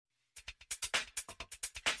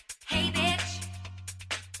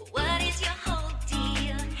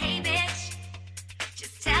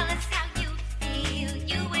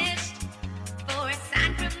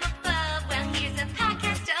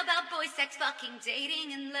fucking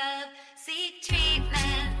dating and love, seek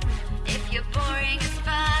treatment. If you're boring as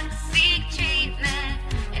fuck, seek treatment.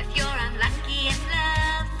 If you're unlucky in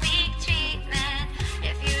love, seek treatment.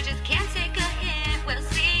 If you just can't take a hint, well,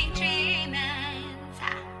 seek treatment.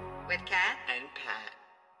 With Kat and Pat.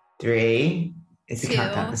 3. It's a 2.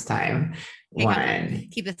 countdown this time. Hey, 1.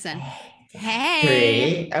 Keep this in.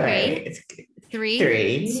 Hey. 3. Okay. It's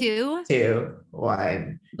 3, 2, 2,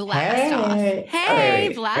 1. Blast off.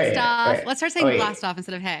 Hey, blast off. Let's start saying blast off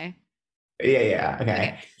instead of hey. Yeah.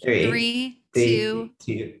 Okay. 3, 2,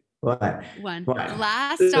 1. 1.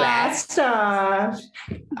 Blast off.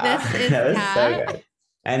 This is Kat. So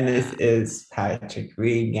and this is Patrick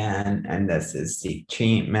Regan, and this is Seek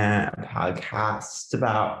Treatment, a podcast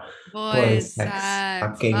about boys, sex,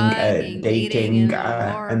 fucking dating,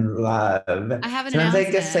 and love. I have an Sometimes announcement.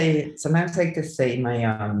 I like to say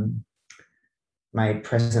my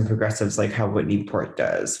present progressives like how Whitney Port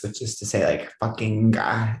does, which is to say like fucking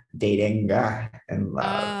dating and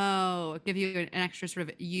love. Oh, give you an extra sort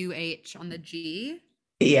of UH on the G.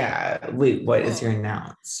 Yeah. Wait, what is your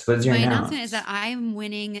announce? What is your announcement is that I'm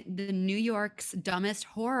winning the New York's Dumbest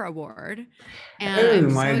Horror Award. And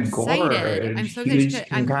I'm so excited. I'm so excited.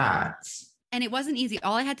 Congrats. And it wasn't easy.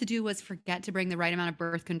 All I had to do was forget to bring the right amount of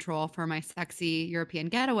birth control for my sexy European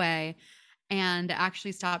getaway, and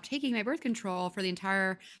actually stop taking my birth control for the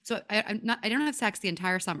entire. So I don't have sex the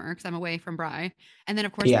entire summer because I'm away from Bri. And then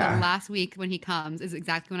of course the last week when he comes is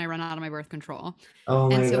exactly when I run out of my birth control. Oh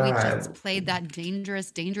my God. And so we just played that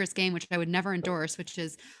dangerous game, which I would never endorse, which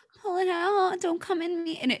is pull it out, don't come in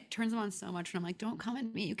me. And it turns him on so much. And I'm like, don't come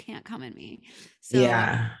in me. You can't come in me. So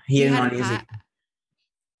yeah, he didn't want to use it.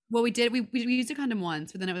 Well, we did. We used a condom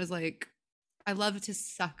once, but then it was like, I love to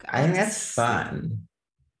suck. I think that's fun.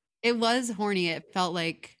 It was horny. It felt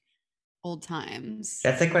like old times.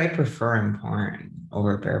 That's like what I prefer in porn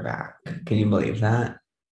over bareback. Can you believe that?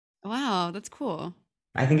 Wow, that's cool.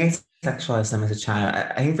 I think I sexualized them as a child.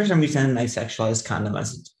 I think for some reason I sexualized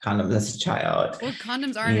condoms as a child. Well,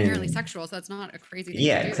 condoms are inherently sexual, so that's not a crazy thing.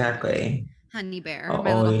 Yeah, to do. Exactly. Honey bear,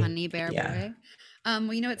 my little honey bear boy.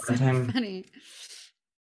 Well, you know it's so funny.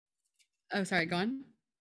 Oh, sorry. Go on.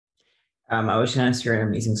 I was going to share an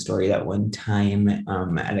amazing story that one time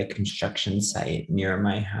at a construction site near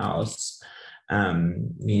my house,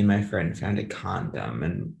 me and my friend found a condom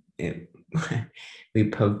and we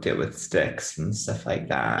poked it with sticks and stuff like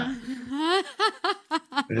that.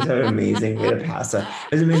 It was an amazing way to pass. It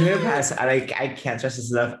was an amazing way to pass. And I can't stress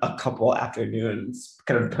this enough. A couple afternoons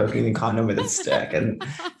kind of poking the condom with a stick and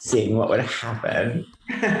seeing what would happen.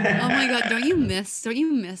 Oh my God. Don't you miss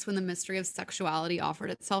when the mystery of sexuality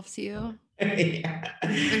offered itself to you? Yeah.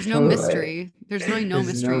 There's no mystery. There's really no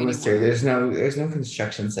mystery anymore. There's no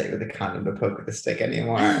construction site with a condom to poke with a stick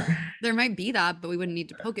anymore. There might be that, but we wouldn't need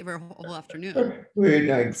to poke it for a whole afternoon. We would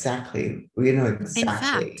know exactly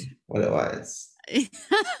what it was.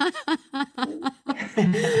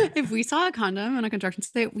 If we saw a condom on a construction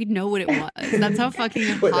site, we'd know what it was. That's how fucking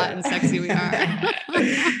hot and sexy we are.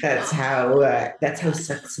 That's how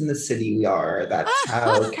Sex in the City we are. That's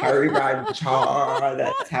how Carrie Bradshaw.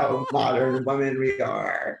 That's how modern women we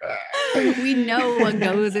are. We know what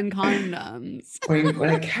goes in condoms. When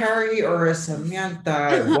a Carrie or a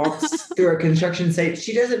Samantha walks through a construction site,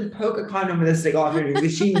 she doesn't poke a condom with a stick off her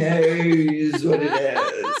because she knows what it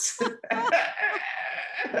is.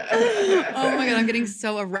 Oh my God, I'm getting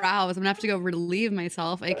so aroused. I'm gonna have to go relieve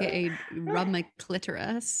myself, aka rub my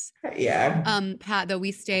clitoris. Yeah. Pat, though,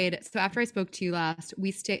 we stayed. So after I spoke to you last,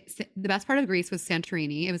 the best part of Greece was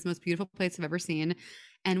Santorini. It was the most beautiful place I've ever seen.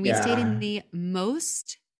 And we stayed in the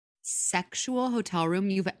most sexual hotel room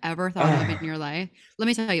you've ever thought of in your life. Let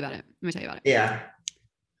me tell you about it. Yeah.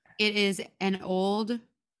 It is an old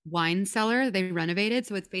wine cellar they renovated,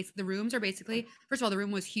 so it's basically, the rooms are basically, first of all, the room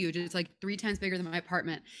was huge. It's like 3 times bigger than my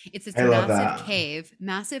apartment. It's this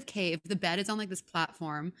massive cave. The bed is on like this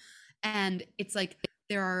platform, and it's like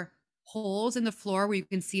there are holes in the floor where you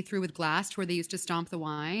can see through with glass to where they used to stomp the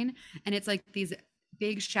wine, and it's like these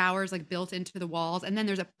big showers like built into the walls, and then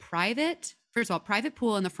there's a private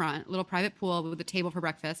pool in the front, little private pool with a table for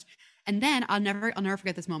breakfast. And then I'll never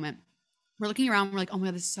forget this moment. We're looking around. We're like, oh my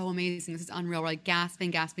God, this is so amazing. This is unreal. We're like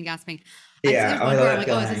gasping. Yeah.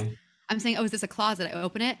 I'm saying, is this a closet? I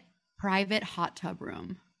open it. Private hot tub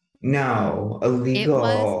room. No, illegal. It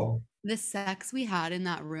was the sex we had in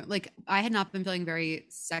that room. Like, I had not been feeling very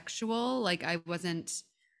sexual. Like, I wasn't.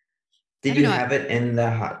 Did you have it in the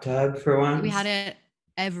hot tub for once? We had it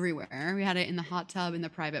everywhere. We had it in the hot tub, in the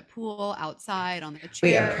private pool, outside, on the chairs.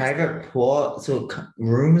 Wait, a private pool? So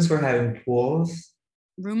rooms were having pools?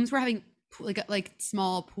 Rooms were having like a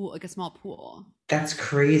small pool. That's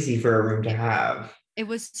crazy for a room to have. It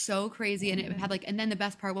was so crazy. And it had like, and then the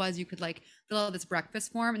best part was you could like fill out this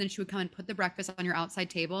breakfast form and then she would come and put the breakfast on your outside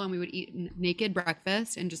table and we would eat naked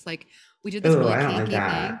breakfast and just like, we did this Oh, really I don't like kinky thing.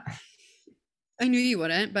 that. I knew you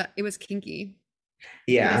wouldn't, but it was kinky. Because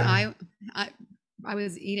Yeah. I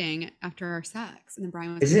was eating after our sex and then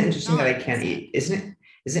Brian was Isn't like, it oh interesting that God, I can't eat? Isn't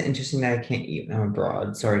it interesting that I can't eat when I'm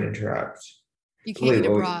abroad? Sorry to interrupt. you can't Wait, eat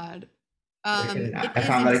wait. abroad. I It is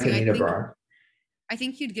found that I interesting. couldn't eat abroad. I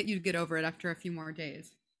think you'd get over it after a few more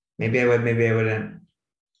days. Maybe I would, maybe I wouldn't.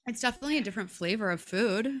 It's definitely a different flavor of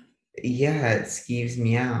food. Yeah, it skeeves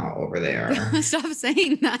me out over there. Stop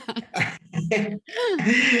saying that.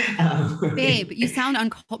 Babe, you sound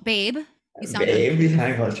babe. You sound Babe, you uncouth.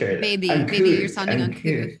 sound cultured. Baby, you're sounding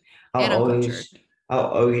uncouth I'll and uncultured.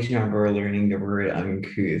 always remember learning the word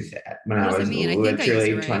uncouth when What I does it was mean? I think I used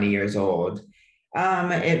literally it right. 20 years old.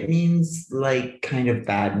 It means like kind of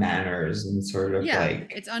bad manners and sort of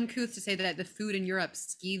like it's uncouth to say that the food in Europe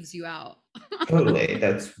skeeves you out. totally.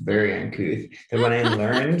 That's very uncouth. And when I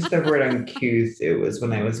learned the word uncouth, it was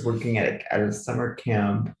when I was working at a summer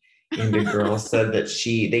camp, and a girl said that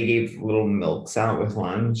they gave little milks out with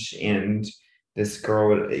lunch, and this girl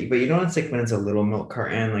would, but you know, it's like when it's a little milk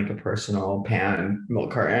carton, like a personal pan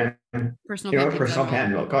milk carton. Personal You know, pan a pizza personal roll.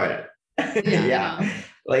 pan milk carton. Yeah. Yeah.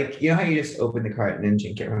 Like, you know how you just open the carton and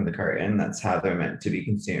drink it from the carton? That's how they're meant to be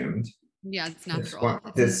consumed. Yeah, it's natural.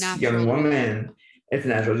 This young woman, it's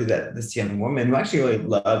natural to do that. This young woman who actually really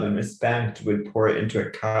love and respect would pour it into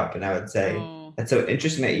a cup, and I would say, that's so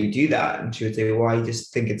interesting that you do that. And she would say, well, I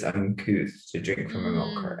just think it's uncouth to drink from a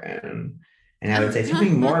milk carton. And I would say, tell me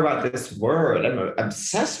more about this word. I'm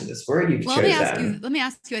obsessed with this word you've chosen. Let me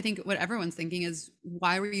ask you, I think what everyone's thinking is,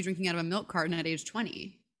 why were you drinking out of a milk carton at age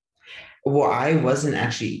 20? Well, I wasn't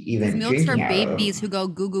actually even milk's drinking for babies who go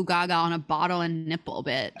goo goo gaga on a bottle and nipple,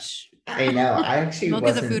 bitch. I know. I actually milk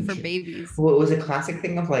is a food for babies. Well, it was a classic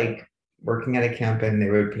thing of like working at a camp, and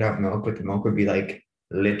they would put out milk, but the milk would be like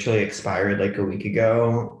literally expired like a week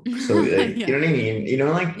ago. So like, you know what I mean? You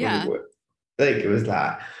know, like like it was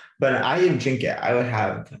that. But I didn't drink it. I would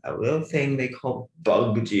have a little thing they call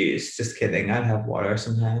bug juice. Just kidding. I'd have water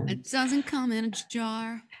sometimes. It doesn't come in a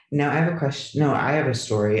jar. Now I have a question. No, I have a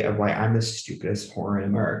story of why I'm the stupidest whore in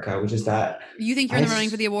America, which is that you think you're in the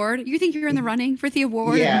running for the award? You think you're in the running for the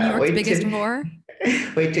award? Yeah, New York's biggest whore.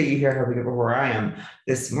 Wait till you hear how big of a whore I am.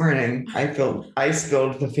 This morning, I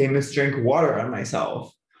spilled the famous drink water on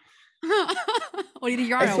myself. What do you think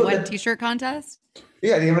you're on a wet t-shirt contest?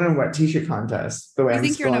 Yeah, I'm in a wet t-shirt contest. The way I'm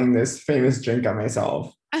spilling this famous drink on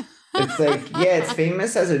myself. It's like, yeah, it's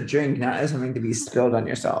famous as a drink, not as something to be spilled on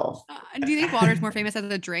yourself. Do you think water is more famous as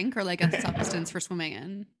a drink or like a substance for swimming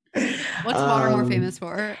in? What's water more famous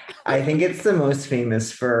for? I think it's the most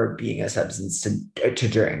famous for being a substance to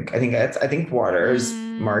drink. I think water's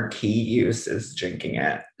marquee use is drinking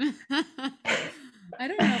it. I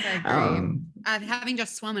don't know if I agree. Having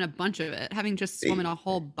just swum in a bunch of it, having just swum in a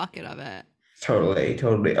whole bucket of it. Totally.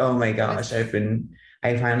 Oh my gosh, I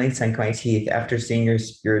finally sunk my teeth after seeing your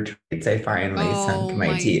tweets. I finally sunk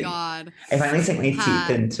my teeth. God. I finally sunk my teeth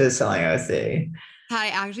into selling OC. I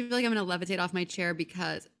actually feel like I'm gonna levitate off my chair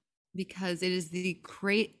because it is the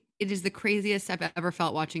craziest I've ever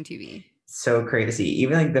felt watching TV. So crazy.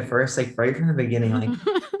 Even like the first, like right from the beginning, like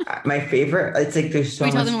my favorite, it's like there's so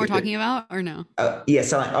much. Can we tell them what we're talking about or no?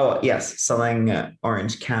 Selling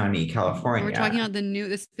Orange County, California. We're talking about the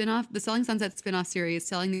spinoff, the Selling Sunset spinoff series,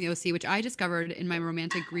 Selling the OC, which I discovered in my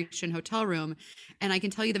romantic Grecian hotel room. And I can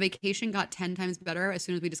tell you the vacation got 10 times better as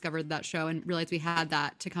soon as we discovered that show and realized we had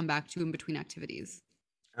that to come back to in between activities.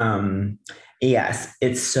 Yes,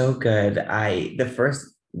 it's so good.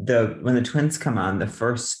 When the twins come on,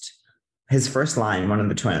 his first line, one of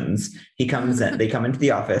the twins, they come into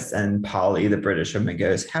the office, and Polly, the British woman,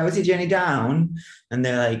 goes, "How is he journey down?" And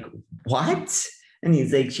they're like, "What?" And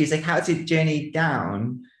she's like, "How's he journey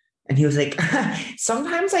down?" And he was like,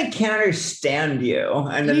 "Sometimes I can't understand you."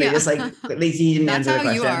 And then they just like, he didn't answer the question. That's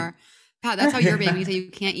how you are. Pat, that's how you're being. You say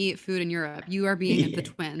you can't eat food in Europe. You are being the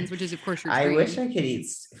twins, which is of course your dream. I wish I could eat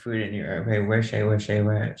food in Europe. I wish. By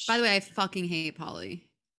the way, I fucking hate Polly.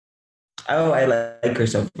 Oh, I like her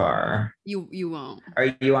so far. You won't.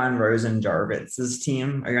 Are you on Rose and Jarvis's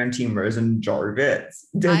team? Are you on team Rose and Jarvis?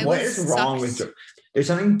 Dude, what is wrong with there's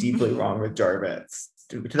something deeply wrong with Jarvis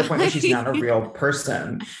to the point where she's not a real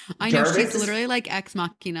person. I know, she's literally like Ex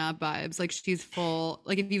Machina vibes. Like she's full.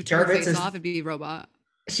 Like if you turn her face off, it'd be a robot.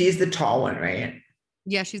 She's the tall one, right?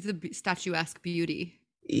 Yeah, she's the statuesque beauty.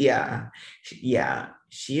 Yeah.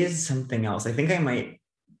 She is something else. I think I might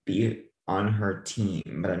be on her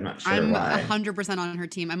team, but I'm not sure I'm why. 100% on her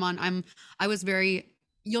team. I was very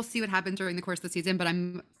you'll see what happens during the course of the season, but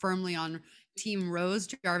I'm firmly on Team Rose,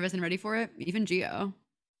 Jarvis, and ready for it. Even Gio.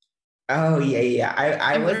 Oh yeah.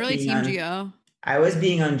 I'm literally Team Gio. I was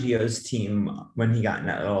being on Gio's team when he got in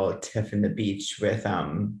that little tiff in the beach with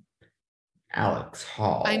Alex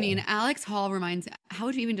Hall. I mean, Alex Hall how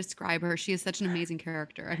would you even describe her? She is such an amazing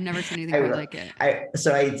character. I've never seen anything quite like it.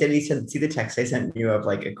 I did see the text I sent you of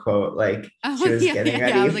like a quote, like she was getting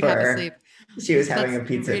ready I was like half asleep. She was having a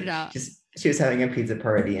pizza. She was having a pizza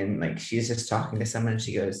party and like she's just talking to someone and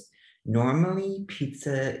she goes, normally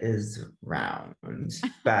pizza is round,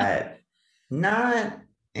 but not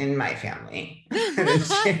in my family.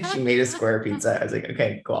 she made a square pizza. I was like,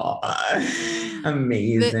 okay, cool.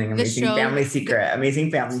 Amazing family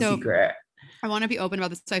secret. I want to be open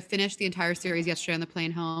about this. So I finished the entire series yesterday on the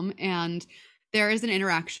plane home, and there is an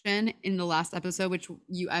interaction in the last episode, which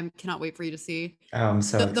I cannot wait for you to see. Oh, I'm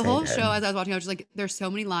so excited. The whole show, as I was watching, I was just like, there's so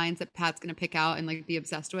many lines that Pat's going to pick out and like be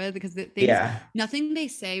obsessed with, because nothing they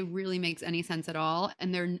say really makes any sense at all.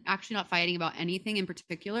 And they're actually not fighting about anything in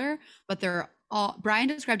particular, but Brian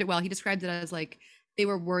described it well. He described it as like, they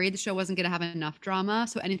were worried the show wasn't going to have enough drama.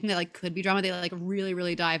 So anything that like could be drama, they like really,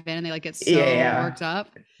 really dive in and they like get so worked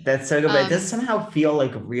up. That's so good. But it does somehow feel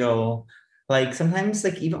like real, like sometimes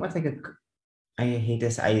like even with like I hate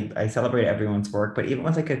this. I celebrate everyone's work, but even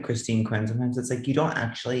with like a Christine Quinn, sometimes it's like you don't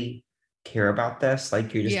actually care about this.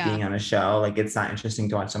 Like you're just being on a show. Like it's not interesting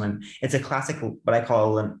to watch someone. It's a classic, what I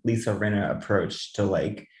call a Lisa Rinna approach to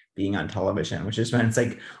like being on television, which is when it's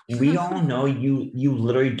like, we all know you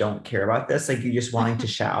literally don't care about this. Like you're just wanting to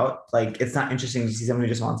shout. Like it's not interesting to see someone who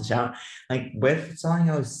just wants to shout. Like with Selling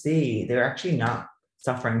OC, they're actually not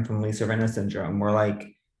suffering from Lisa Rinna syndrome, where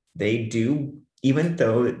like they do, even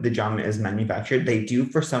though the drama is manufactured, they do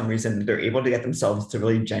for some reason, they're able to get themselves to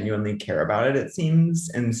really genuinely care about it seems.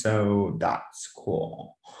 And so that's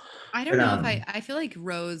cool. I don't know if I feel like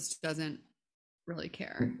Rose doesn't really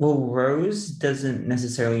care. Well, Rose doesn't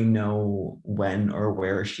necessarily know when or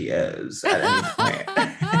where she is at any point.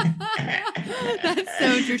 That's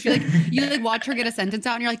so true. You like watch her get a sentence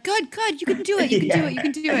out and you're like, good, you can do it. You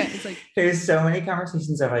can do it. It's like, there's so many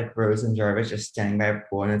conversations of like Rose and Jarvis just standing by a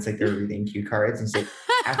pool and it's like they're reading cue cards and it's like,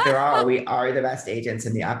 after all, we are the best agents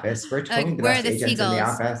in the office. We're totally the best agents in the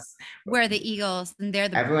office. We're the Eagles and they're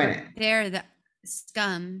the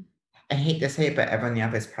scum. I hate to say it, but everyone in the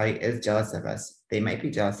office probably is jealous of us. They might be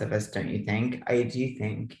jealous of us, don't you think? I do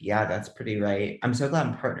think, yeah, that's pretty right. I'm so glad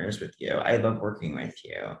I'm partners with you. I love working with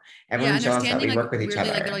you. Everyone's jealous that we work with each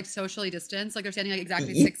other. Like they're like socially distanced, like they're standing like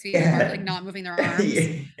exactly 6 feet apart, like not moving their arms.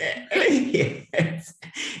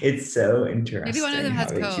 It's so interesting. Maybe one of them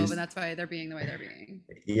has COVID, and that's why they're being the way they're being.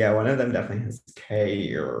 Yeah, one of them definitely has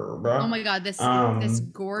COVID. Oh my God, this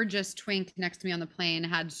gorgeous twink next to me on the plane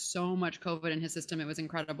had so much COVID in his system. It was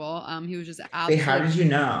incredible. He was just absolutely. Wait, how did you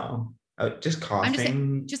know? Oh, just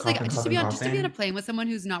coughing. Just to be on a plane with someone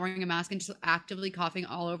who's not wearing a mask and just actively coughing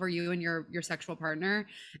all over you and your sexual partner,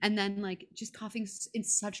 and then like just coughing in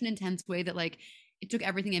such an intense way that like it took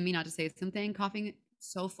everything in me not to say something. Coughing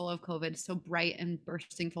so full of COVID, so bright and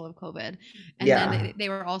bursting full of COVID, and then they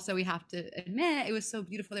were also, we have to admit, it was so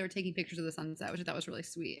beautiful. They were taking pictures of the sunset, which I thought was really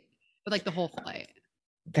sweet. But like the whole flight.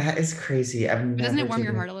 That is crazy. Doesn't it warm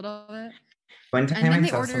your heart a little bit? One time I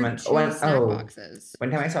saw someone tweet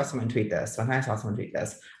this.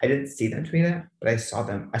 I didn't see them tweet it, but I saw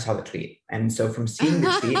the tweet. And so from seeing the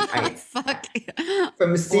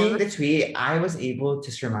tweet, I was able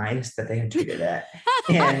to surmise that they had tweeted it.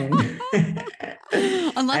 And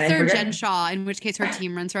unless they're Jen Shaw, in which case her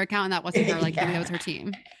team runs her account and that wasn't her, like maybe that was her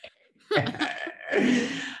team.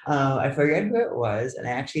 I forget who it was, and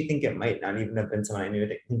I actually think it might not even have been someone I knew.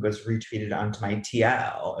 I think was retweeted onto my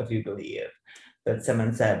TL, if you believe. But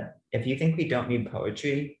someone said, if you think we don't need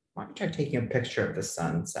poetry, why don't you try taking a picture of the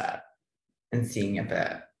sunset and seeing if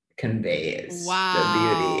it conveys the beauty?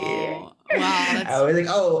 Wow. I was like,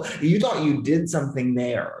 oh, you thought you did something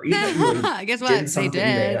there. You guess what? They did.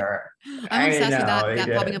 There. I'm obsessed with that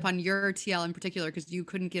popping up on your TL in particular, because you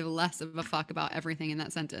couldn't give less of a fuck about everything in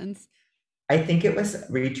that sentence. I think it was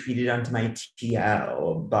retweeted onto my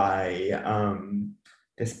TL by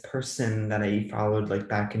this person that I followed like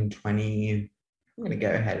back in I'm going to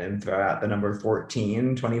go ahead and throw out the number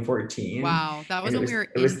 2014. Wow, that was when we were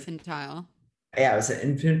infantile. Yeah, I was an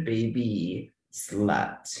infant baby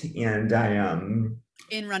slut. And I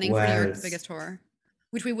in running for New York's biggest tour,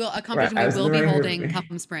 which we will accomplish, and we will be holding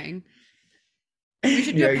come spring. We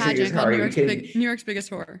should do a pageant called New York's biggest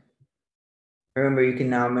tour. Remember, you can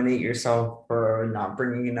nominate yourself for not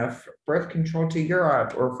bringing enough birth control to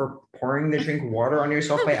Europe, or for pouring the drink water on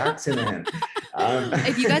yourself by accident.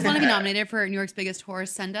 If you guys want to be nominated for New York's Biggest Horror,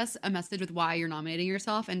 send us a message with why you're nominating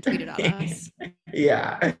yourself and tweet it at us.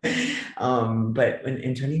 Yeah. But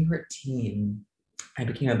in 2014, I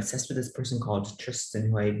became obsessed with this person called Tristan,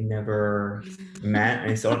 who I'd never met,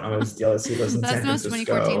 and I still don't know his deal. He lives in San Francisco. That's the most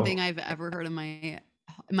 2014 thing I've ever heard of my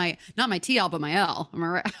not my TL, but my L. Am I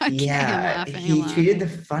right? Yeah, he tweeted the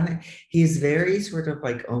fun. He's very sort of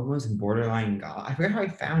like almost borderline goth. I forget how I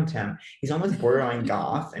found him. He's almost borderline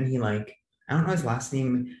goth, and he like, I don't know his last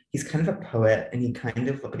name. He's kind of a poet, and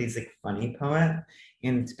but he's like funny poet,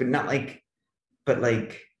 but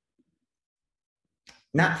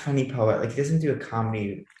not funny poet. Like he doesn't do a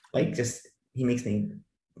comedy. Like just he makes me.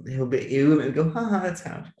 He'll go, haha, that's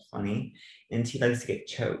kind of funny. And he likes to get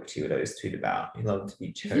choked. He would always tweet about. He loved to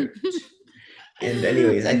be choked. And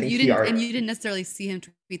anyways, I think you didn't necessarily see him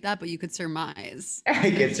tweet that, but you could surmise. I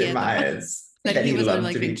could surmise that he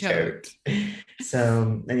loved to be choked.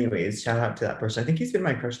 So, anyways, shout out to that person. I think he's been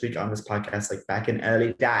my first week on this podcast, like back in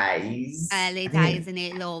early days. Early days in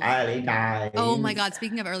it, love. Early days. Oh my God!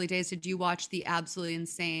 Speaking of early days, did you watch the absolutely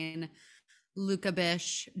insane Luca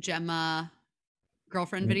Bish Gemma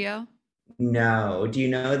girlfriend video? No. Do you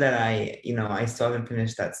know that I still haven't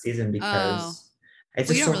finished that season because it's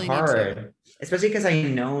just so really hard, especially because I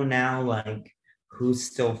know now like who's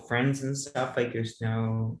still friends and stuff. Like there's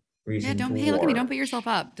no reason. Yeah, look at me. Don't beat yourself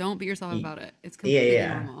up. Don't beat yourself about it. It's completely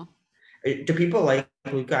normal. Do people like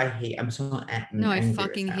Luca? I'm so no, I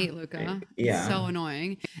fucking hate Luca. Yeah, so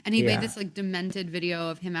annoying. And he made this like demented video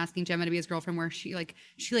of him asking Gemma to be his girlfriend, where she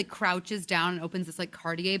crouches down and opens this like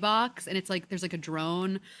Cartier box, and it's like there's like a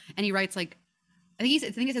drone, and he writes like, I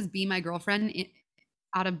think it says "Be my girlfriend"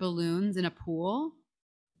 out of balloons in a pool.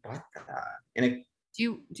 What? Do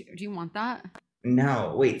you want that?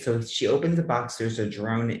 No, wait. So she opens the box. There's a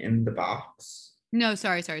drone in the box. No,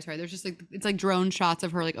 sorry. There's just like it's like drone shots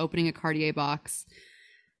of her like opening a Cartier box.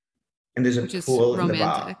 And there's a pool in the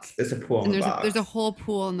box. There's a pool in the box. There's a whole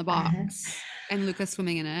pool in the box, and Luca's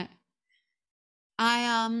swimming in it.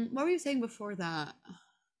 What were you saying before that?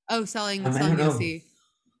 Oh, selling Lucy.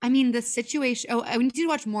 I mean, the situation. Oh, I need to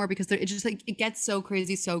watch more because it just like it gets so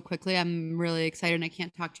crazy so quickly. I'm really excited, and I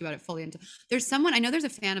can't talk to you about it fully until there's someone I know. There's a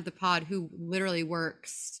fan of the pod who literally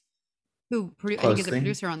works, I think is a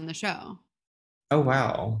producer on the show. Oh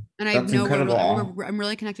wow! And I know I'm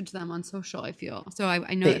really connected to them on social. I feel so.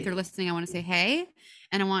 I know if they're listening, I want to say hey,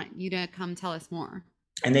 and I want you to come tell us more.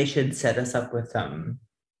 And they should set us up with a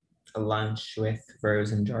lunch with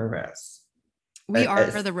Rose and Jarvis. We are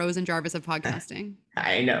the Rose and Jarvis of podcasting.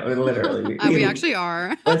 I know, literally. We actually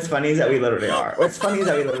are. What's funny is that we literally are. I'm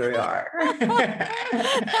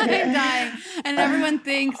dying. And everyone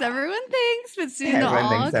thinks, but soon they'll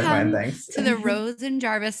all come to the Rose and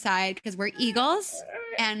Jarvis side because we're Eagles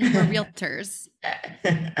and we're realtors.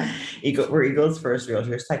 We're Eagles first,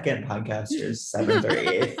 realtors second, podcasters seventh or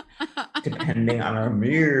eighth, depending on our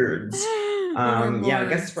moods. I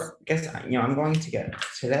guess I'm going to get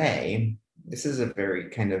today. This is a very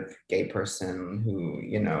kind of gay person who,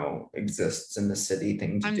 exists in the city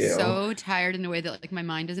thing to do. I'm so tired in a way that like my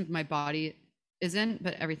mind isn't, my body isn't,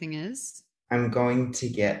 but everything is. I'm going to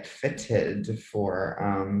get fitted for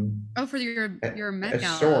for your Met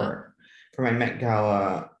Gala. Store for my Met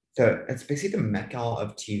Gala. It's basically the Met Gala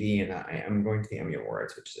of TV, and I am going to the Emmy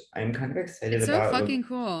Awards, which I'm kind of excited about. It's so fucking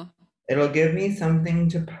cool. It'll give me something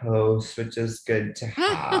to post, which is good to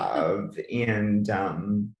have, and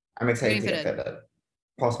I'm excited to get fitted.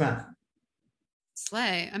 Paul Smith.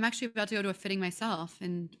 Slay. I'm actually about to go to a fitting myself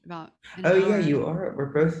in about an hour. Yeah, you are.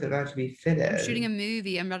 We're both about to be fitted. I'm shooting a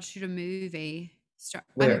movie. I'm about to shoot a movie.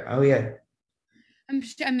 Where? I'm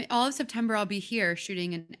all of September I'll be here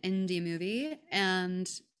shooting an indie movie. And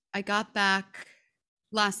I got back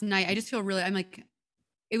last night. I just feel really, I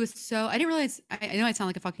didn't realize, I know I sound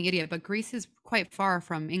like a fucking idiot, but Greece is quite far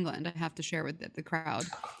from England. I have to share with the crowd.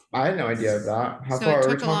 I had no idea of that. How so far it are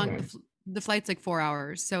took we talking? The flight's like 4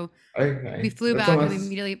 hours. So we flew back and we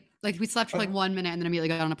immediately, like we slept for like 1 minute and then immediately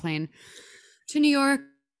got on a plane to New York.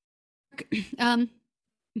 And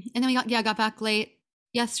then we got back late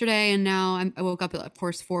yesterday, and now I woke up at of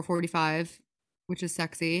course 4:45, which is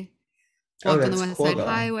sexy. Walked on the West Side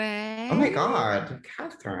Highway. Oh my God,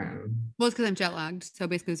 Catherine. Well, it's because I'm jet lagged, so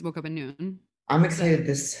basically just woke up at noon. I'm excited.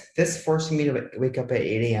 This forcing me to wake up at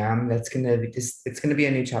 8 a.m. It's gonna be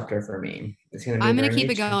a new chapter for me. I'm gonna keep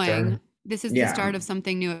it going. This is the start of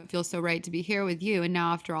something new. It feels so right to be here with you. And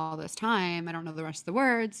now after all this time, I don't know the rest of the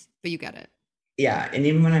words, but you get it. Yeah, and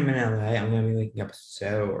even when I'm in LA, I'm gonna be waking up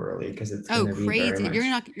so early because it's gonna be crazy.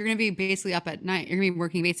 You're gonna be basically up at night. You're gonna be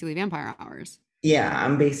working basically vampire hours. Yeah,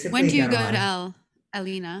 I'm basically. When do you go to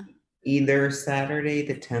Elena? either Saturday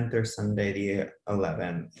the 10th or Sunday the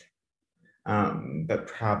 11th. But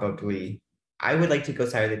probably I would like to go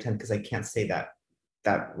Saturday the 10th because I can't stay that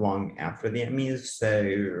long after the Emmys. So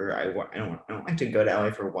I don't like to go to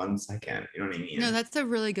LA for 1 second. You know what I mean? No, that's a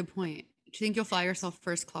really good point. Do you think you'll fly yourself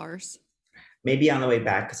first class? Maybe on the way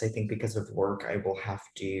back because I think because of work I will have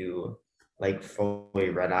to like fully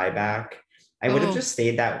red eye back. I would have Oh, just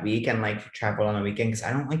stayed that week and like traveled on the weekend because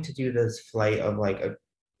I don't like to do this flight of like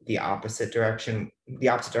the opposite direction. The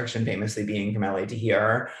opposite direction famously being from LA to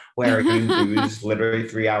here, where you lose literally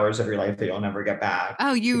 3 hours of your life that you'll never get back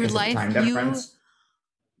oh, you because of the life, time you difference.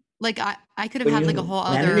 like I could have When had like a you whole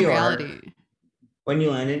land in other New York, reality. when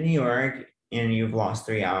you land in New York and you've lost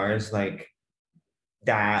 3 hours, like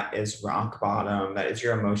that is rock bottom. That is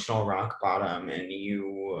your emotional rock bottom, and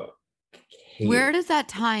you Where hate. does that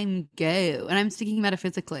time go? And I'm speaking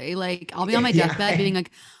metaphysically. Like I'll be on my deathbed being Yeah,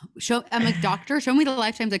 like, I'm like, doctor, show me the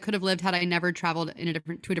lifetimes I could have lived had I never traveled in to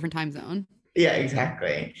a different time zone. yeah,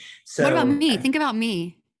 exactly. What about So me? Think about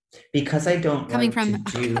me because I don't coming like to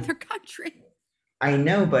from do, another country. I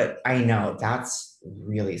know, but I know that's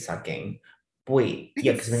really sucking. Wait,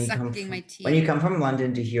 yeah, It's because when you come sucking my from teeth.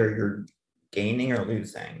 London to here, you're gaining or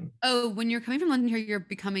losing. Oh, when you're coming from London here,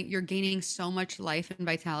 you're gaining so much life and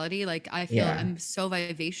vitality. Like I feel Yeah, I'm so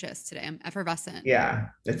vivacious today. I'm effervescent. yeah,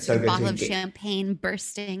 it's It's like so a good bottle to of get. champagne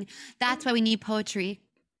bursting. That's why we need poetry.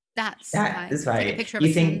 That's That why. is Take a right. picture of a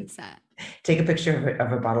You think sunset. take a picture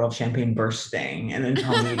of a bottle of champagne bursting and then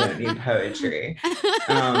tell me you don't need poetry.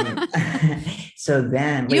 Um, so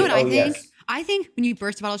then, You know wait, what I oh think? yes. I think when you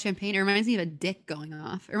burst a bottle of champagne, it reminds me of a dick going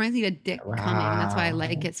off. It reminds me of a dick coming, and that's why I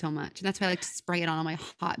like Wow. it so much. And that's why I like to spray it on all my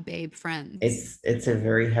hot babe friends. It's a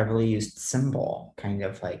very heavily used symbol, kind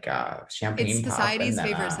of like It's champagne pop, and society's then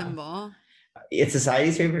favorite symbol it's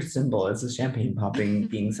society's favorite symbol. It's a champagne popping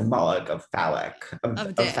being symbolic of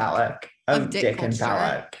of dick, of of dick dick and culture,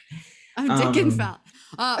 phallic. of dick and Um,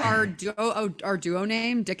 phallic. Our duo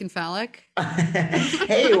name, Dick and Phallic.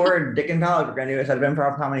 hey, we're Dick and Phallic. We're gonna do a set of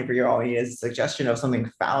improv comedy for you. All we need is a suggestion of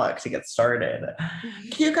something phallic to get started.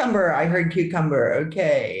 Cucumber. I heard cucumber.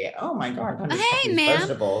 Okay. Oh my God. Time to stop Hey, these ma'am.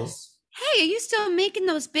 vegetables. Hey, are you still making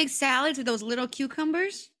those big salads with those little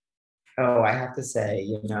cucumbers? Oh, I have to say,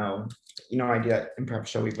 I do that improv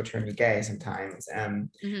show, We Will Turn You Gay sometimes. And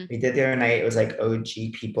Hmm. we did the other night, it was like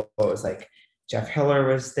OG people. It was like Jeff Hiller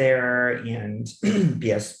was there and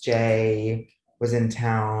BSJ was in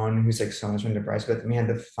town, who's like so much fun to brush with. And we had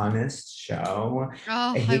the funnest show.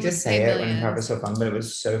 I Oh, I hate to would pay say it when improv is millions. so fun, but it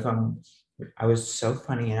was so fun. I was so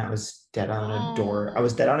funny and I was dead on a door. I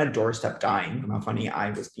was Oh, dead on a doorstep dying from how funny I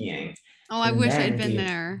was being. oh, I And wish I'd then, been dude,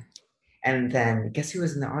 there. and then guess who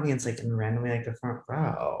was in the audience, like in randomly like the front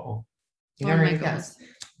row? You Lauren never gonna guess.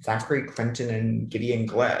 Michaels. Zachary Clinton and Gideon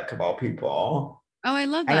Glick of all people. Oh, I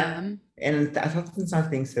love And them. I thought them not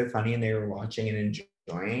being so funny and they were watching and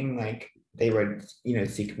enjoying. Like they would,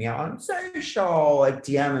 seek me out on social, like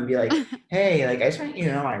DM and be like, hey, like I just want you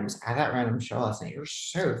to know I was at that random show last night. You're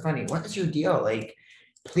so funny. What is your deal? Like,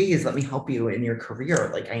 please let me help you in your career.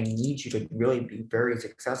 Like I need you to really be very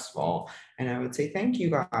successful. And I would say, thank you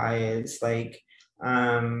guys. Like,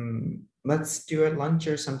 let's do a lunch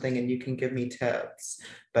or something and you can give me tips.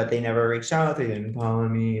 But they never reached out, they didn't follow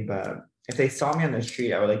me. But if they saw me on the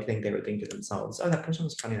street, I would like to think they would think to themselves, oh, that person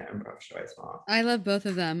was funny in that improv show I saw. I love both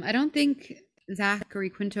of them. I don't think Zachary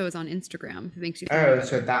Quinto is on Instagram, if it makes you feel any Oh,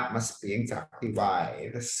 so better. that must be exactly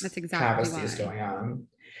why That's this exactly travesty is why. going on.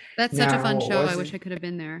 That's such a Now, fun what show. I was wish it? I could have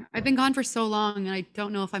been there. I've been gone for so long and I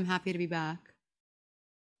don't know if I'm happy to be back.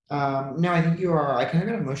 No, I think you are. I kind of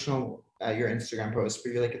got emotional at your Instagram post,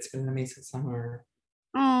 but you're like, it's been an amazing summer.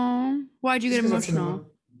 Oh, why'd you Just get because that's emotional?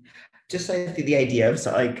 just like the idea of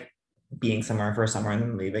like being somewhere for a summer and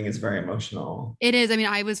then leaving is very emotional. It is. I mean,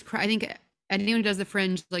 I think anyone who does the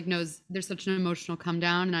fringe like knows there's such an emotional come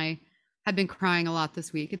down, and I have been crying a lot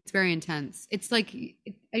this week. It's very intense. It's like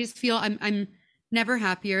I just feel I'm never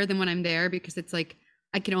happier than when I'm there because it's like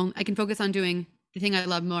I can focus on doing the thing I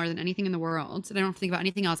love more than anything in the world, and I don't have to think about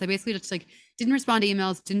anything else. I basically just like didn't respond to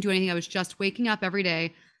emails, didn't do anything. I was just waking up every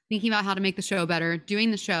day, thinking about how to make the show better,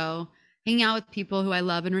 doing the show, hanging out with people who I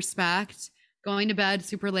love and respect, going to bed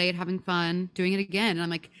super late, having fun, doing it again. And I'm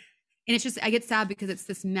like, and it's just I get sad because it's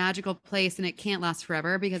this magical place and it can't last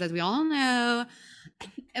forever because as we all know,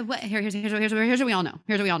 here's what we all know.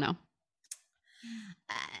 Here's what we all know.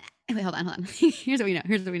 Wait, hold on. Here's what we know.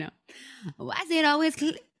 Here's what we know. Why is it always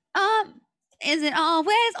um Is it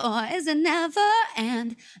always or is it never?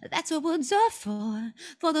 And that's what woods are for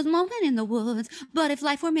those moments in the woods. But if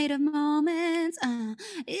life were made of moments,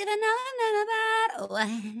 even now I'm not a bad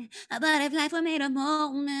way. But if life were made of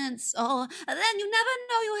moments, oh, then you never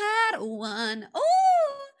know you had one.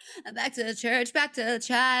 Ooh, back to church, back to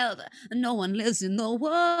child. No one lives in the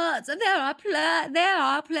woods. There are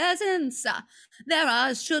pleasants. There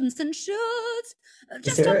are shouldn'ts and shoulds.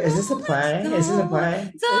 Is this a play? Is this a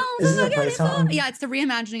play? Is this a play song? Yeah, it's the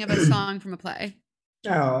reimagining of a song from a play.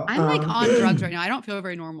 Oh, I'm like on drugs right now. I don't feel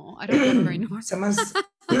very normal. I don't feel very normal.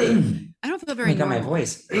 I don't feel very normal. My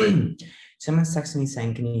voice. Someone's texting me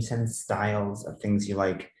saying, can you send styles of things you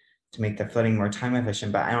like to make the floating more time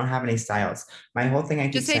efficient? But I don't have any styles. My whole thing I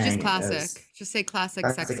keep saying just classic. Just say classic,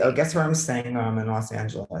 sexy. Oh, guess where I'm staying? I'm in Los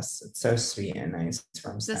Angeles. It's so sweet and nice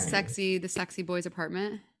where I'm staying. The sexy boy's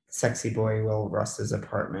apartment. Sexy boy Will Russ's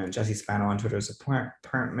apartment. Jesse Spano on Twitter's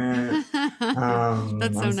apartment. That's so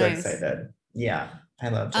I'm so nice. excited. Yeah, I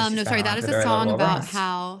love Jesse no, Spano sorry, on that is Twitter. a song about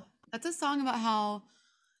how that's a song about how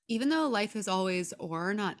even though life is always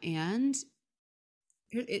or not and,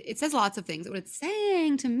 it says lots of things. What it's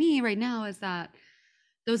saying to me right now is that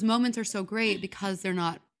those moments are so great because they're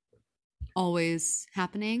not always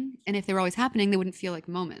happening. And if they were always happening, they wouldn't feel like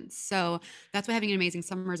moments. So that's why having an amazing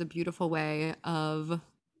summer is a beautiful way of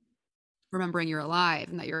remembering you're alive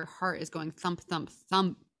and that your heart is going thump, thump,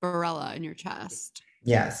 thump, barella in your chest.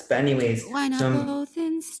 Yes, but anyways, why not both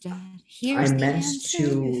instead? Here's I meant to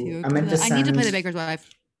send, I need to play The Baker's Wife.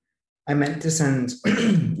 I meant to send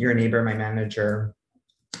Your Neighbor, My Manager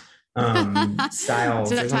styles.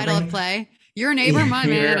 So that title of play. Your neighbor, my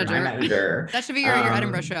manager. That should be your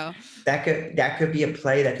Edinburgh show. That could be a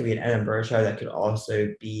play. That could be an Edinburgh show. That could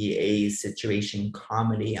also be a situation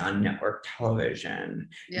comedy on network television.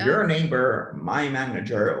 Yeah. Your neighbor, my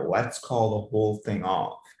manager. Let's call the whole thing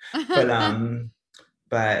off.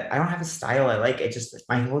 But I don't have a style I like. It just,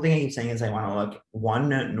 my whole thing I keep saying is I want to look,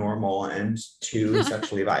 1, normal, and 2,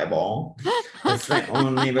 sexually viable. That's my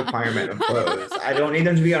only requirement of clothes. I don't need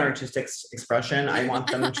them to be an artistic expression. I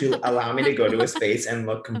want them to allow me to go to a space and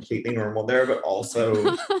look completely normal there, but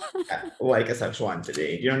also like a sexual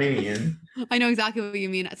entity. Do you know what I mean? I know exactly what you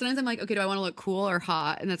mean. Sometimes I'm like, okay, do I want to look cool or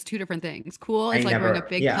hot? And that's 2 different things. Cool is like wearing a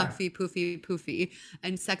big puffy, poofy.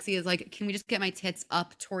 And sexy is like, can we just get my tits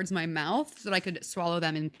up towards my mouth so that I could swallow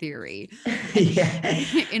them in theory? Yeah.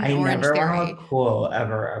 I never want to look cool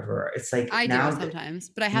ever. It's like I do sometimes,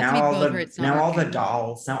 but I have to be both or it's not now working.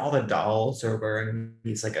 all the dolls are wearing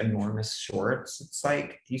these like enormous shorts. It's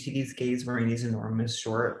like, do you see these gays wearing these enormous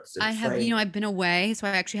shorts? It's I have, like, I've been away, so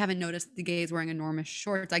I actually haven't noticed the gays wearing enormous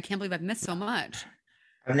shorts. I can't believe I've missed so much.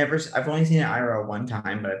 I've only seen it IRL one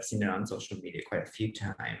time, but I've seen it on social media quite a few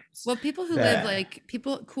times. Well, people who live like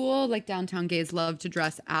cool, like downtown gays love to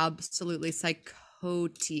dress absolutely psychotic.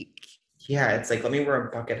 Yeah, it's like, let me wear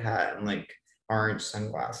a bucket hat and like orange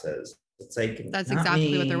sunglasses. It's like, that's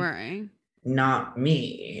exactly what they're wearing. Not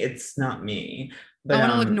me. It's not me. But I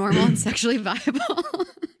want to look normal and sexually viable.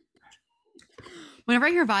 Whenever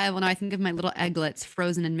I hear viable now, I think of my little egglets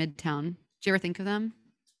frozen in Midtown. Do you ever think of them?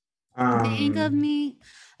 Think of me.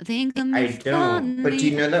 I don't. But do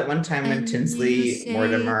you know that one time when Tinsley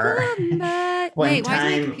Mortimer wait, why is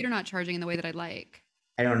my computer not charging in the way that I'd like?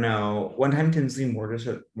 I don't know. One time Tinsley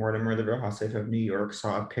Mortimer, the Real Housewife of New York,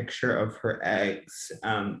 saw a picture of her eggs,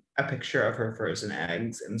 a picture of her frozen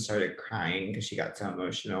eggs, and started crying because she got so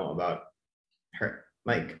emotional about her,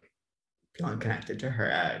 like, feeling connected to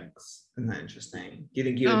her eggs. Isn't that interesting? Do you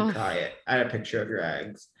think you would cry at a picture of your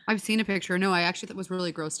eggs? I've seen a picture. No, I actually was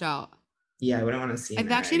really grossed out. Yeah, I wouldn't want to see.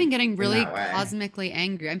 I've actually been getting really cosmically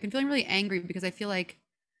angry. I've been feeling really angry because I feel like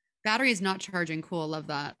battery is not charging. Cool, love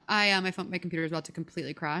that. My computer is about to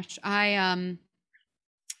completely crash. I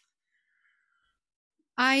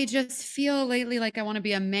just feel lately like I want to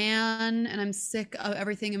be a man, and I'm sick of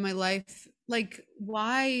everything in my life. Like,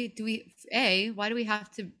 why do we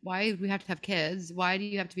have to have kids? Why do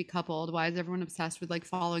you have to be coupled? Why is everyone obsessed with like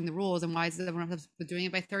following the rules? And why is everyone obsessed with doing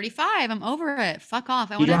it by 35? I'm over it. Fuck off.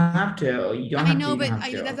 You don't have to. I know, but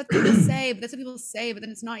that's what people say. But that's what people say. But then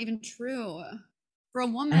it's not even true for a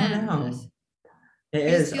woman. I don't know. It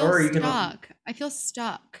is. Or you can. I feel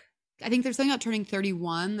stuck. I think there's something about turning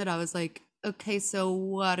 31 that I was like, okay, so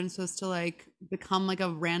what? I'm supposed to like become like a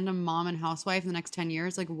random mom and housewife in the next 10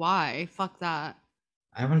 years? Like, why? Fuck that.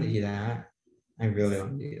 I want to do that. I really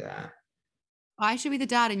want to do that. I should be the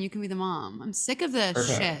dad and you can be the mom. I'm sick of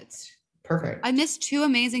this shit. Perfect. I missed 2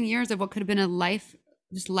 amazing years of what could have been a life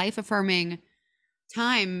affirming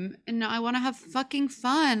time, and I want to have fucking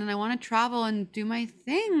fun, and I want to travel and do my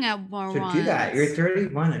thing at more So do that. You're once.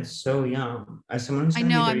 31. It's so young. As someone who's I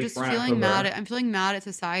going to know, be I'm 34 just in feeling mad October. I'm feeling mad at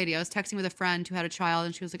society. I was texting with a friend who had a child,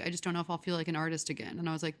 and she was like, I just don't know if I'll feel like an artist again. And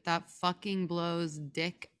I was like, that fucking blows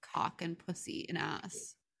dick, cock, and pussy and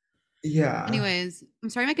ass. Yeah. Anyways, I'm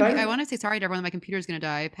sorry I want to say sorry to everyone that my computer's gonna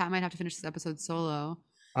die. Pat might have to finish this episode solo.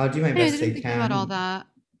 I'll do my Anyways, I best I didn't think about all can. that.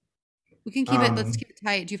 We can keep it, let's keep it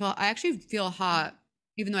tight. Do you feel I actually feel hot,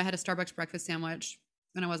 even though I had a Starbucks breakfast sandwich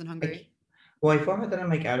and I wasn't hungry. Well, I found that I'm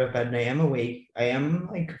like out of bed and I am awake. I am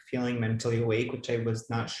like feeling mentally awake, which I was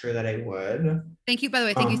not sure that I would. Thank you, by the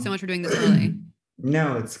way. Thank you so much for doing this early.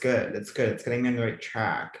 No, it's good. It's good. It's getting me on the right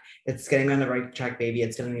track. It's getting me on the right track, baby.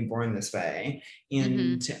 It's getting me born this way.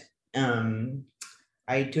 And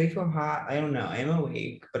I feel hot. I don't know. I'm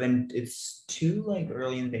awake, but it's too like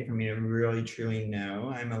early in the day for me to really truly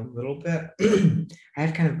know. I'm a little bit I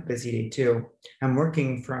have kind of a busy day too. I'm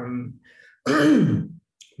working from my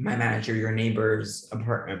manager, your neighbor's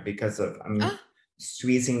apartment because of I'm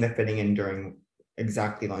squeezing the fitting in during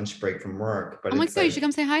exactly lunch break from work. But oh my it's god, like, you should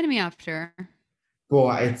come say hi to me after.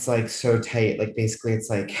 well, it's like so tight. Like basically it's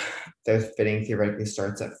like the fitting theoretically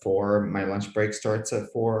starts at 4. My lunch break starts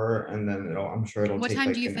at 4, and then I'm sure it'll What take time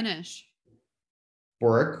like do you finish?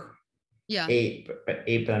 work. Yeah. 8, but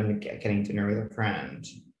I'm getting dinner with a friend.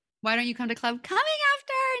 Why don't you come to club coming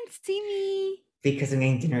after and see me? Because I'm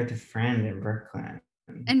getting dinner with a friend in Brooklyn.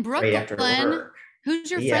 In Brooklyn? Right after work. Who's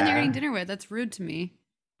your friend you're getting dinner with? That's rude to me.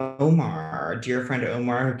 Omar, dear friend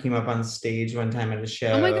Omar, who came up on stage one time at a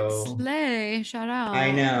show. Oh my god, slay! Shout out. I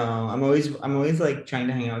know. I'm always like trying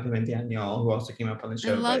to hang out with him and Danielle, who also came up on the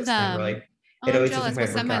show. I love them. Never, like, it always doesn't quite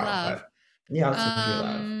work out. Love. But yeah, I'll send you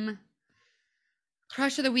love.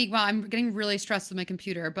 Crush of the week. Wow, I'm getting really stressed with my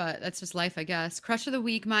computer, but that's just life, I guess. Crush of the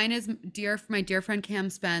week. Mine is my dear friend Cam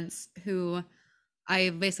Spence, who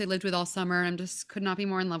I basically lived with all summer, and just could not be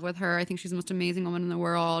more in love with her. I think she's the most amazing woman in the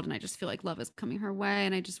world, and I just feel like love is coming her way,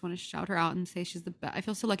 and I just want to shout her out and say she's the best. I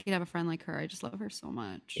feel so lucky to have a friend like her. I just love her so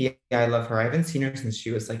much. Yeah, I love her. I haven't seen her since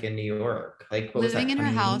she was like in New York. Like, what living was that, in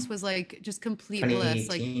her house was like just complete bliss.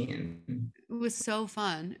 Like, it was so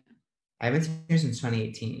fun. I haven't seen her since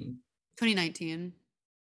 2018. 2019.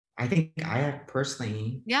 I think I have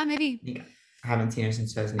personally. Yeah, maybe. I haven't seen her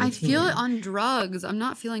since 2018. I feel it on drugs. I'm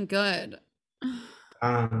not feeling good.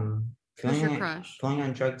 Feeling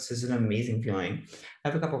on drugs is an amazing feeling. I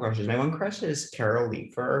have a couple crushes. My one crush is Carol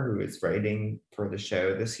Leifer, who is writing for the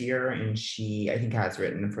show this year, and she I think has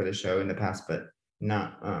written for the show in the past, but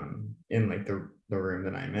not in like the room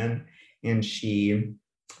that I'm in. And she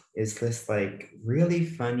is this like really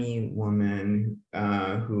funny woman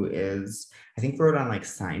who is I think wrote on like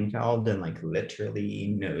Seinfeld and like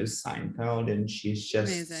literally knows Seinfeld, and she's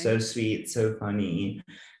just amazing. So sweet, so funny,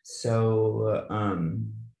 so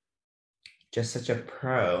just such a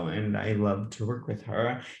pro, and I love to work with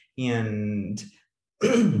her. And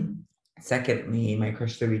secondly, my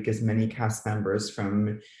crush of the week is many cast members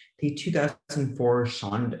from the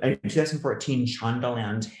 2014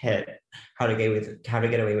 Shondaland hit How to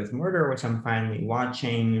Get Away with Murder, which I'm finally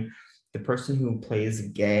watching. The person who plays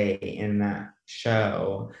gay in that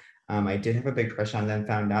show, I did have a big crush on them,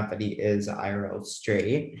 found out that he is IRL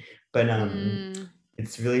straight, but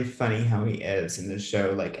it's really funny how he is in the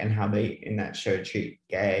show, like, and how they in that show treat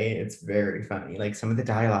gay. It's very funny. Like some of the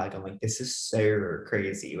dialogue, I'm like, this is so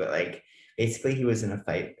crazy. But like, basically, he was in a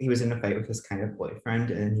fight. He was in a fight with his kind of boyfriend,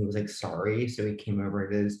 and he was like sorry. So he came over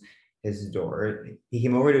to his door. He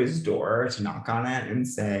came over to his door to knock on it and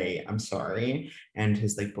say, "I'm sorry." And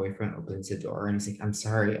his like boyfriend opens the door and he's like, "I'm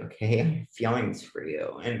sorry. Okay, I have feelings for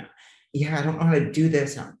you, and yeah, I don't know how to do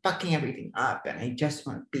this. And I'm fucking everything up, and I just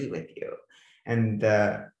want to be with you." And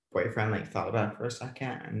the boyfriend like thought about it for a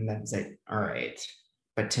second, and then was like, "All right,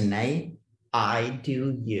 but tonight I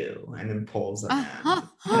do you," and then pulls them in.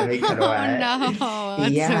 And they cut away. Oh no,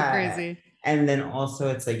 that's so crazy. And then also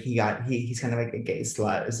it's like he's kind of like a gay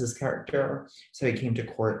slut is his character. So he came to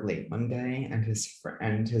court late one day, and his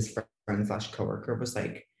friend / coworker was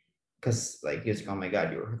like, because like he was like, "Oh my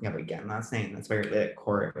god, you were hooking up again last night," and that's why you're late at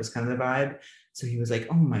court. It was kind of the vibe. So he was like,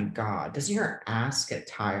 "Oh my god, doesn't your ass get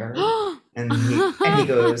tired?" and he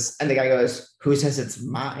goes, and the guy goes, "Who says it's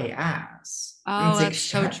my ass?" Oh,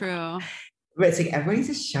 that's like, so true. But it's like everybody needs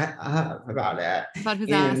to shut up about it. About whose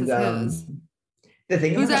ass is whose. The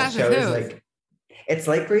thing about that show is like, it's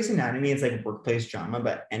like Grey's Anatomy. It's like workplace drama,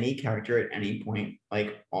 but any character at any point,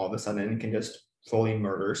 like all of a sudden, can just fully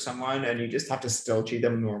murder someone, and you just have to still treat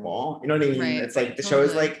them normal. You know what I mean? Right. It's like the show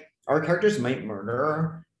is like our characters might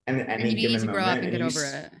murder, and at any given moment, grow up and get over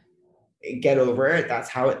it. get over it. That's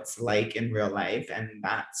how it's like in real life, and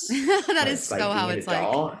that's that is so how it's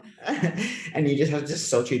like. And you just have to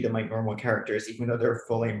still treat them like normal characters, even though they're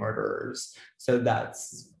fully murderers. So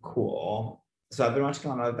that's cool. So I've been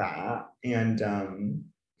watching a lot of that, and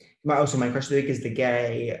also my crush of the week is the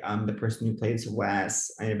gay, the person who plays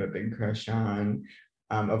Wes. I have a big crush on.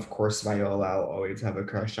 Of course, Viola, I'll always have a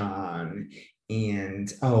crush on.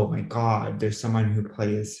 And oh my God, there's someone who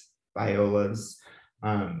plays Viola's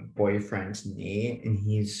boyfriend, Nate, and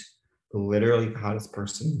he's literally the hottest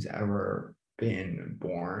person who's ever been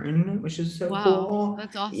born, which is so cool.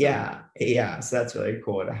 That's awesome. Yeah. So that's really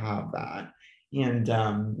cool to have that. And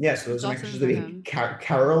so those are my crushes of the week.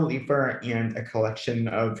 Carol Leifer and a collection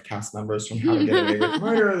of cast members from How to Get Away with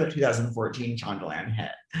Murder, the 2014 Shondaland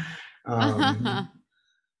hit.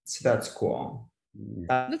 So that's cool.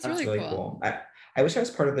 That's really cool. I wish I was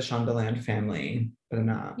part of the Shondaland family, but I'm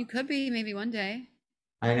not. You could be, maybe one day.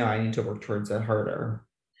 I know, I need to work towards it harder.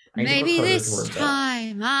 Maybe this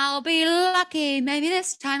time I'll be lucky. Maybe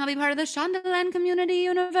this time I'll be part of the Shondaland community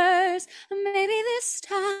universe. Maybe this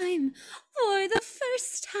time, for the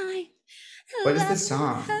first time. What is this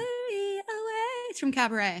song? Hurry away. It's from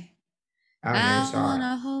Cabaret.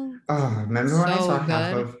 Remember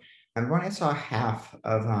when I saw half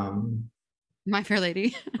of My Fair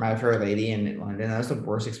Lady. My Fair Lady in London. That was the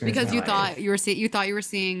worst experience. Because you thought you were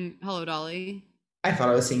seeing Hello Dolly. I thought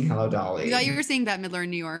I was seeing Hello Dolly. You thought you were seeing Bette Midler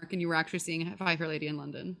in New York, and you were actually seeing My Fair Lady in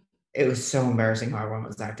London. It was so embarrassing how everyone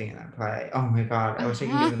was acting in that play. Oh my God. I wish I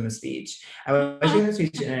could give them a speech. I wish I could give them a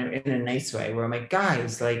speech in a nice way where I'm like,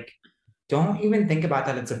 guys, like, don't even think about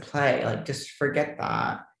that it's a play. Like, just forget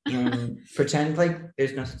that. And pretend like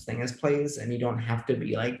there's no such thing as plays, and you don't have to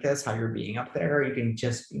be like this, how you're being up there. You can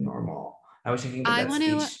just be normal. I wish I could give that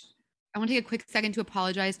speech. I want to take a quick second to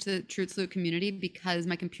apologize to the Truth Salute community because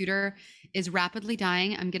my computer is rapidly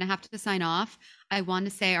dying. I'm going to have to sign off. I want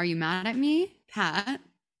to say, are you mad at me, Pat?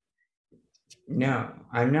 No,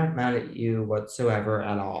 I'm not mad at you whatsoever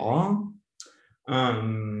at all.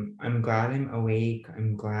 I'm glad I'm awake.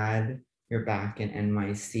 I'm glad you're back in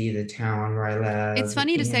NYC, the town where I live. It's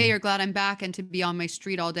funny to say you're glad I'm back and to be on my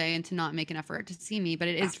street all day and to not make an effort to see me, but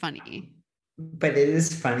it is funny. But it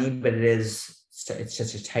is funny, but it's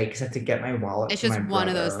just a tight because I have to get my wallet. It's just one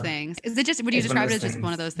of those things. Is it just? Would you describe it as just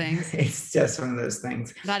one of those things? It's just one of those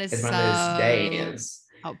things. That is one of those days.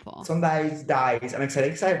 Helpful. Some days. I'm excited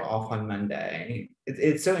because I have off on Monday.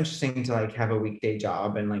 It's so interesting to like have a weekday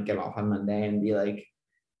job and like get off on Monday and be like,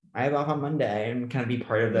 I have off on Monday and kind of be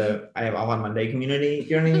part of the I have off on Monday community.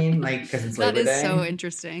 You know what I mean? Like because it's Labor Day. That is so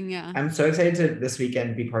interesting. Yeah. I'm so excited to this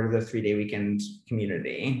weekend be part of the 3-day weekend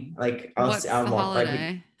community. Like what's the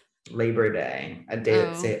holiday? Labor Day, a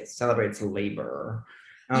day that celebrates labor.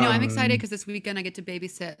 I'm excited because this weekend I get to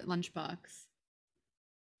babysit Lunchbox.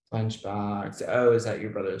 Oh, is that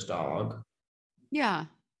your brother's dog? Yeah,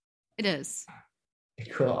 it is.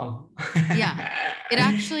 Cool. Yeah, it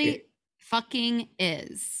actually fucking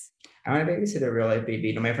is. I want to babysit a real life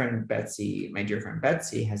baby. My friend Betsy, my dear friend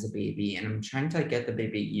Betsy, has a baby, and I'm trying to get the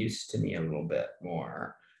baby used to me a little bit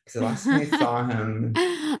more. Because the last time I saw him,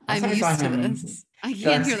 I'm used to this. I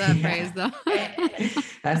can't hear that phrase though.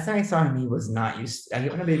 Last time I saw him, he was not used. I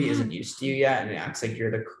hate when a baby isn't used to you yet, and it acts like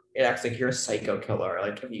you're a psycho killer.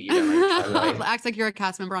 Like if you even like acts like you're a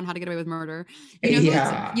cast member on How to Get Away with Murder. You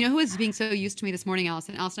know who was being so used to me this morning,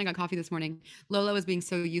 Allison? Allison, I got coffee this morning. Lola was being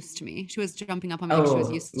so used to me. She was jumping up on me. She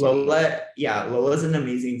was used to Lola. Me. Yeah, Lola's an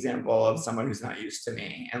amazing example of someone who's not used to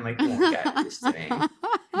me and like won't get used to me.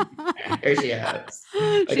 There she is.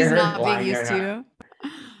 Like, she's not being used to you.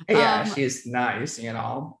 Yeah, she's not used to me at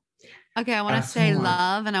all. Okay, I want to say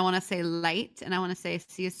love, and I want to say light, and I want to say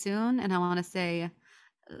see you soon, and I want to say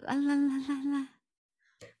la, la, la, la, la.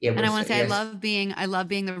 Yeah, and I want to say I love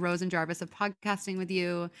being the Rose and Jarvis of podcasting with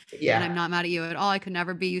you. Yeah, and I'm not mad at you at all. I could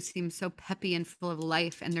never be. You seem so peppy and full of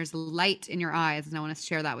life, and there's light in your eyes, and I want to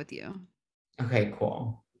share that with you. Okay,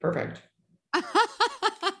 cool, perfect.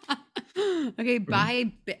 Okay,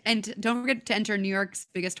 bye. And don't forget to enter New York's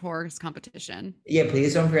biggest horror competition. Yeah,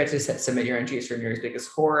 please don't forget to submit your entries for New York's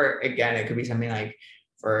biggest horror. Again, it could be something like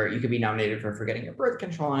you could be nominated for forgetting your birth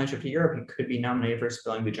control on a trip to Europe. You could be nominated for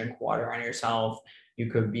spilling the drink water on yourself.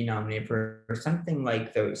 You could be nominated for something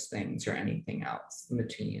like those things or anything else in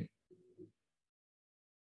between.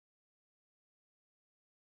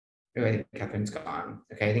 Oh, I think Catherine's gone.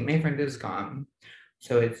 Okay, I think my friend is gone.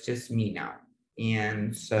 So it's just me now.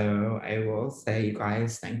 And so I will say, you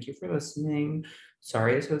guys, thank you for listening.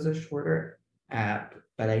 Sorry this was a shorter app,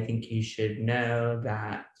 but I think you should know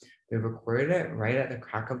that we recorded it right at the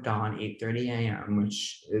crack of dawn, 8:30 a.m.,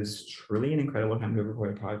 which is truly an incredible time to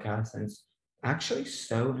record a podcast. And it's actually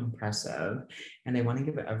so impressive. And I want to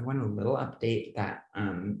give everyone a little update that I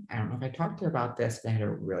don't know if I talked to you about this, but I had a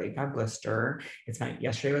really bad blister.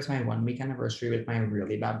 Yesterday was my 1 week anniversary with my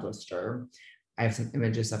really bad blister. I have some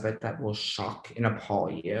images of it that will shock and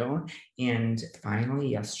appall you. And finally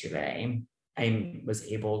yesterday, I was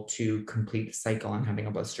able to complete the cycle on having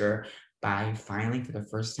a blister by finally, for the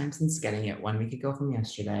first time since getting it 1 week ago from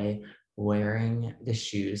yesterday, wearing the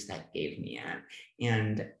shoes that gave me it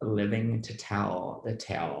and living to tell the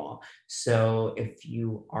tale. So if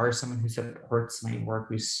you are someone who supports my work,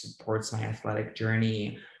 who supports my athletic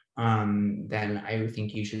journey, then I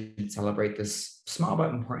think you should celebrate this small but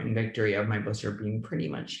important victory of my blister being pretty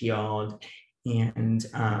much healed. And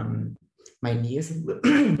my knee is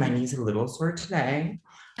my knee's a little sore today,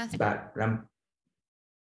 but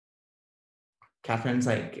Catherine's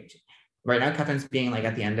like, right now, Catherine's being like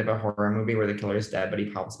at the end of a horror movie where the killer's dead, but he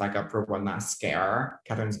pops back up for one last scare.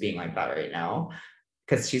 Catherine's being like that right now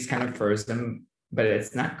because she's kind of frozen, but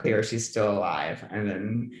it's not clear she's still alive. And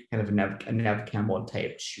then kind of a Nev Campbell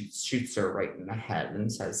type shoots her right in the head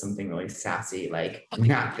and says something really sassy, like,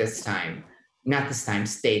 not this time,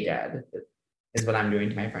 stay dead, is what I'm doing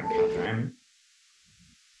to my friend Catherine.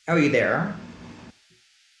 Oh, are you there?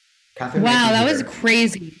 Catherine, wow, that was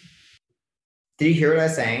crazy. Did you hear what I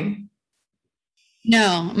was saying?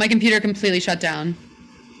 No, my computer completely shut down.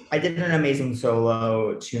 I did an amazing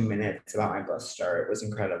solo 2 minutes about my blister. It was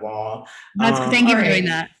incredible. Thank you for doing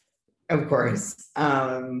that. Of course.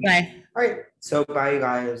 Bye. All right. So bye, you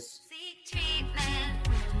guys. Seek treatment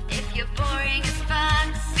if you're boring.